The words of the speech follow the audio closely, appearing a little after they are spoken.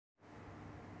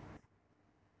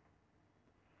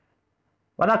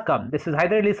Vanakkam, this is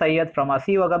Haider Ali Syed from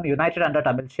Asivagam United Under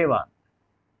Tamil Shiva.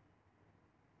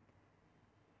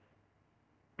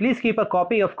 Please keep a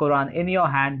copy of Quran in your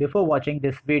hand before watching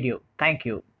this video. Thank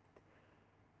you.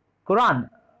 Quran,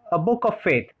 a book of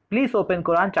faith. Please open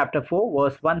Quran chapter 4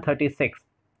 verse 136.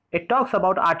 It talks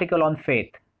about article on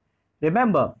faith.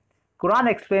 Remember, Quran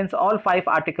explains all 5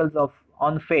 articles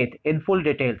on faith in full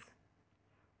details.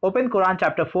 Open Quran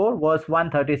chapter 4 verse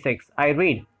 136. I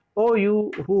read, O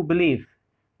you who believe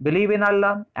in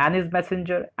Allah and His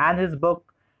Messenger and His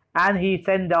book, and He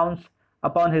sent down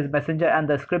upon His Messenger and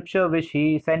the scripture which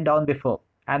He sent down before.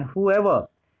 And whoever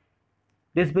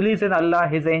disbelieves in Allah,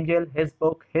 His angel, His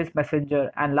book, His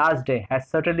messenger, and last day has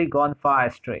certainly gone far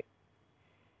astray.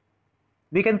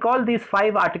 We can call these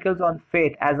 5 articles on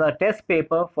faith as a test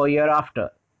paper for year after.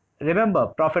 Remember,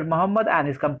 Prophet Muhammad and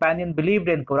his companion believed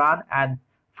in Quran and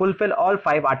fulfill all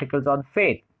 5 articles on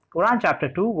faith. Quran chapter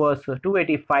 2 verse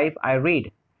 285 I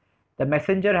read, the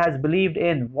messenger has believed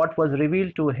in what was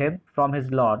revealed to him from his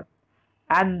Lord,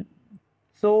 and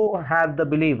so have the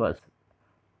believers.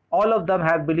 All of them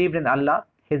have believed in Allah,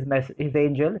 his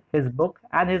angel, his book,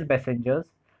 and his messengers.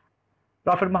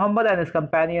 Prophet Muhammad and his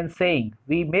companions saying,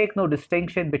 we make no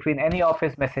distinction between any of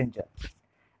his messengers.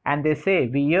 And they say,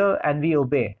 we hear and we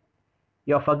obey.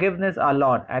 Your forgiveness, our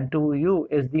Lord, and to you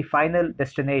is the final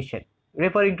destination,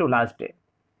 referring to last day.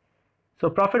 So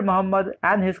Prophet Muhammad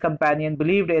and his companion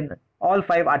believed in all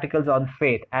 5 articles on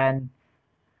faith, and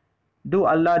so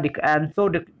Allah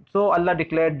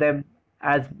declared them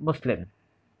as Muslim.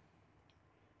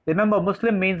 Remember,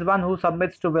 Muslim means one who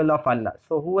submits to will of Allah.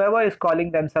 So whoever is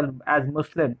calling themselves as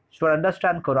Muslim should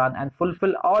understand Quran and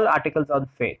fulfill all articles on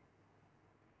faith.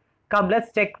 Come,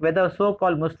 let's check whether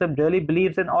so-called Muslim really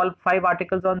believes in all 5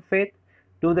 articles on faith.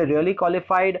 Do they really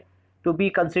qualified to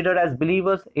be considered as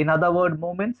believers, in other words,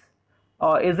 Muslims?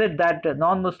 Or is it that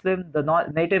non-Muslim, the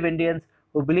native Indians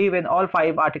who believe in all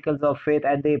 5 articles of faith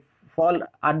and they fall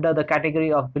under the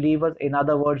category of believers, in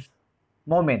other words,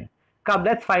 Mu'min? Come,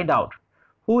 let's find out.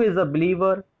 Who is a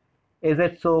believer? Is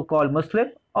it so-called Muslim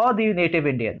or the native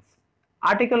Indians?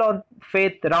 Article on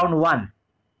faith round 1.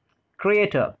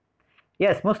 Creator.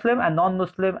 Yes, Muslim and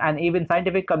non-Muslim and even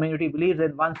scientific community believes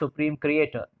in one supreme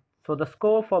creator. So the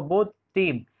score for both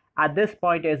teams at this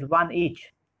point is 1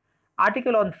 each.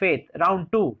 Article on faith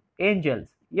round 2. Angels.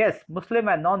 Yes, Muslim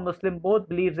and non-Muslim both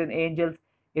believes in angels,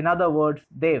 in other words,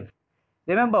 Dev.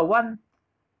 Remember, one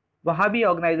Wahhabi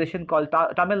organization called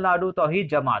Tamil Nadu Tawheed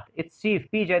Jamaat, its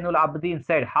chief P. Jainul Abidin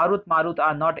said, Harut Marut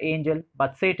are not angel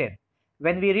but Satan.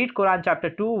 When we read Quran chapter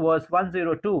 2 verse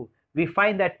 102, we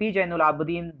find that P. Jainul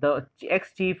Abidin, the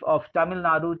ex-chief of Tamil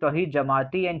Nadu Tawheed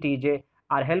Jamaat TNTJ,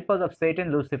 are helpers of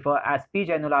Satan Lucifer, as P.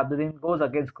 Jainul Abidin goes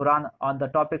against Quran on the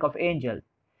topic of angel.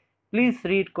 Please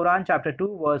read Quran chapter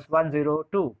 2 verse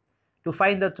 102 to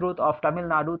find the truth of Tamil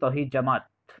Nadu Tawheed Jamaat.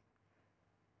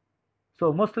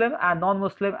 So Muslim and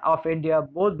non-Muslim of India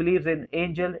both believes in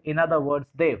angel, in other words,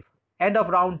 Dev. End of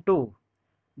round 2.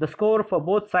 The score for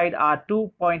both sides are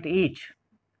 2 points each.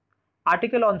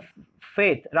 Article on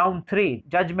faith round 3.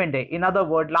 Judgment Day, in other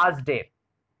words, last day.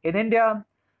 In India,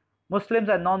 Muslims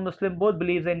and non-Muslim both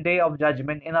believes in day of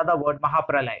judgment, in other words,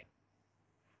 Mahapralay.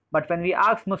 But when we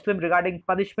ask Muslim regarding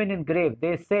punishment in grave,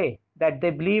 they say that they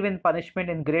believe in punishment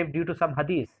in grave due to some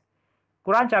hadith.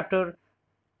 Quran chapter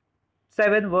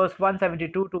 7 verse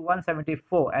 172 to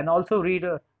 174, and also read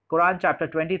Quran chapter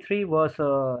 23 verse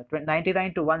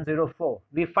 99 to 104.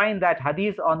 We find that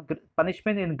hadith on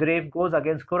punishment in grave goes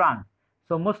against Quran.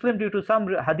 So Muslim, due to some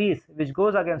hadith which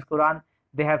goes against Quran,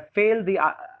 they have failed the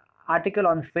article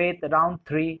on faith round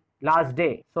 3 last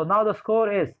day. So now the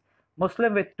score is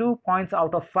Muslim with 2 points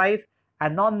out of 5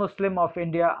 and non-Muslim of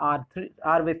India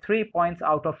are with 3 points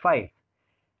out of 5.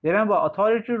 Remember,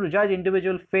 authority to judge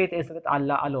individual faith is with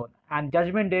Allah alone, and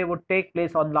judgment day would take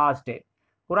place on last day.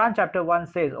 Quran chapter 1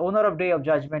 says, owner of day of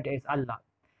judgment is Allah.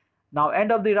 Now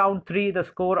end of the round 3, the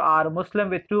score are Muslim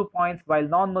with 2 points while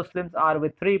non-Muslims are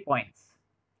with 3 points.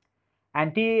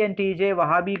 And TNTJ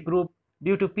Wahhabi group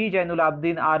due to P. Jainul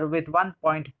Abidin are with 1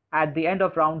 point at the end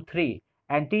of round 3,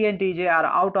 and TNTJ are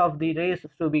out of the race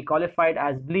to be qualified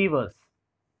as believers.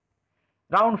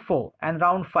 Round 4 and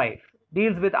round 5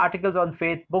 deals with articles on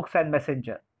faith, books and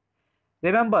messenger.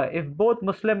 Remember, if both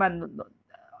Muslim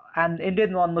and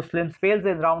Indian non-Muslims fails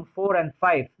in round 4 and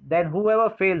 5, then whoever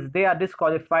fails, they are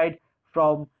disqualified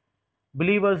from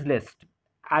believers list.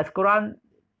 As Quran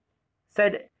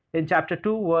said in chapter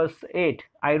 2 verse 8,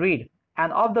 I read,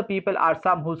 and of the people are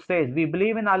some who says, we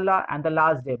believe in Allah and the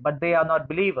last day, but they are not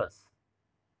believers.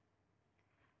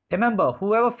 Remember,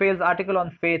 whoever fails article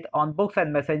on faith, on books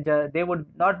and messenger, they would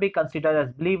not be considered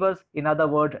as believers. In other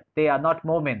words, they are not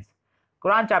Mu'mins.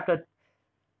 Quran chapter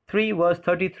 3 verse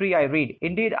 33 I read,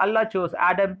 Indeed Allah chose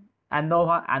Adam and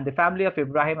Noah and the family of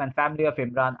Ibrahim and family of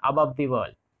Imran above the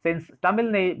world. Since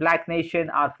Tamil black nation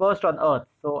are first on earth,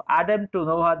 so Adam to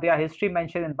Noah, their history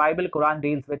mentioned in Bible Quran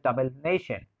deals with Tamil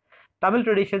nation. Tamil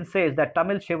tradition says that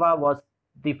Tamil Shiva was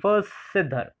the first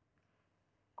Siddhar.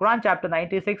 Quran chapter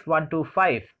 96 1 to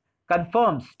 5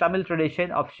 confirms Tamil tradition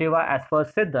of Shiva as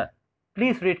first Siddhar.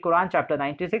 Please read Quran chapter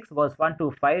 96 verse 1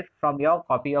 to 5 from your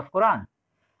copy of Quran.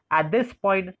 At this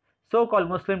point, so-called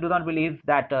Muslims do not believe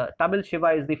that Tamil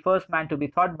Shiva is the first man to be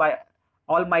thought by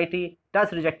Almighty,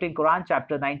 thus rejecting Quran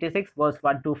chapter 96 verse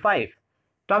 1 to 5.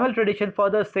 Tamil tradition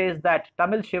further says that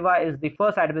Tamil Shiva is the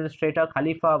first administrator,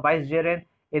 Khalifa, vicegerent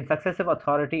in successive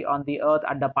authority on the earth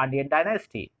under Pandyan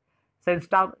dynasty. Since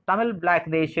Tamil black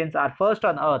nations are first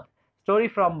on earth, story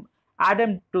from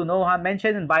Adam to Noah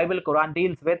mentioned in Bible Quran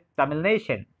deals with Tamil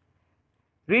nation.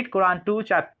 Read Quran 2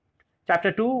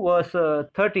 chapter 2 verse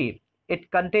 30. It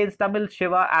contains Tamil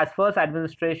Shiva as first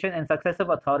administration and successive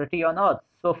authority on earth.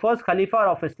 So first Khalifa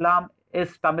of Islam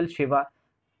is Tamil Shiva,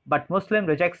 but Muslim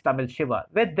rejects Tamil Shiva.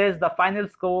 With this, the final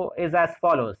score is as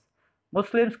follows.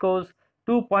 Muslim scores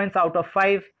 2 points out of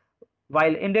 5,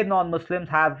 while Indian non-Muslims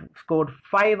have scored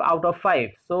 5 out of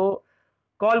 5.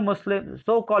 So-called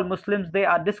Muslims, they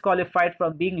are disqualified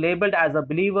from being labeled as a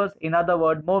believers, in other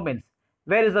words, Momins.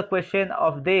 Where is the question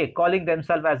of they calling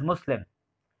themselves as Muslim?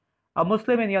 A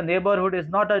Muslim in your neighborhood is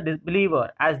not a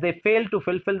believer, as they fail to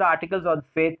fulfill the articles on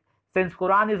faith. Since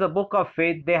Quran is a book of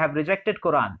faith, they have rejected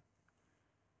Quran.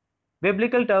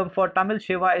 Biblical term for Tamil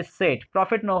Shiva is Seth.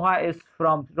 Prophet Noah is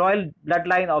from royal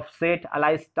bloodline of Seth,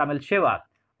 alias Tamil Shiva.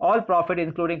 All prophets,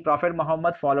 including Prophet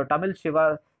Muhammad, follow Tamil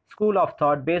Shiva school of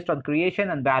thought based on creation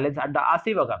and balance under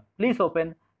Asivagam. Please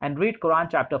open and read Quran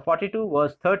chapter 42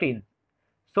 verse 13.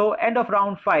 So end of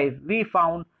round 5, we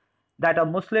found that a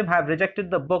Muslim have rejected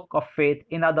the book of faith,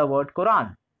 in other words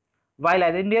Quran, while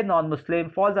an Indian non-Muslim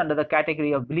falls under the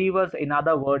category of believers, in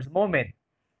other words Momin.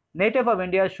 Native of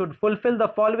India should fulfill the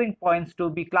following points to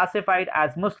be classified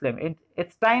as Muslim.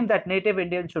 It's time that native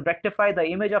Indians should rectify the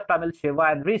image of Tamil Shiva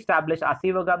and re-establish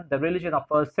Asivagam, the religion of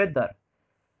first Siddhar,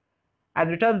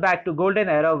 and return back to golden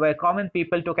era where common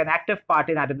people took an active part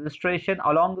in administration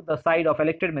along the side of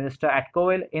elected minister at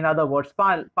Koil, in other words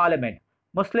parliament.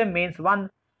 Muslim means one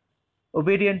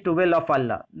obedient to will of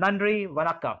Allah. Nandri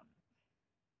Vanakkam.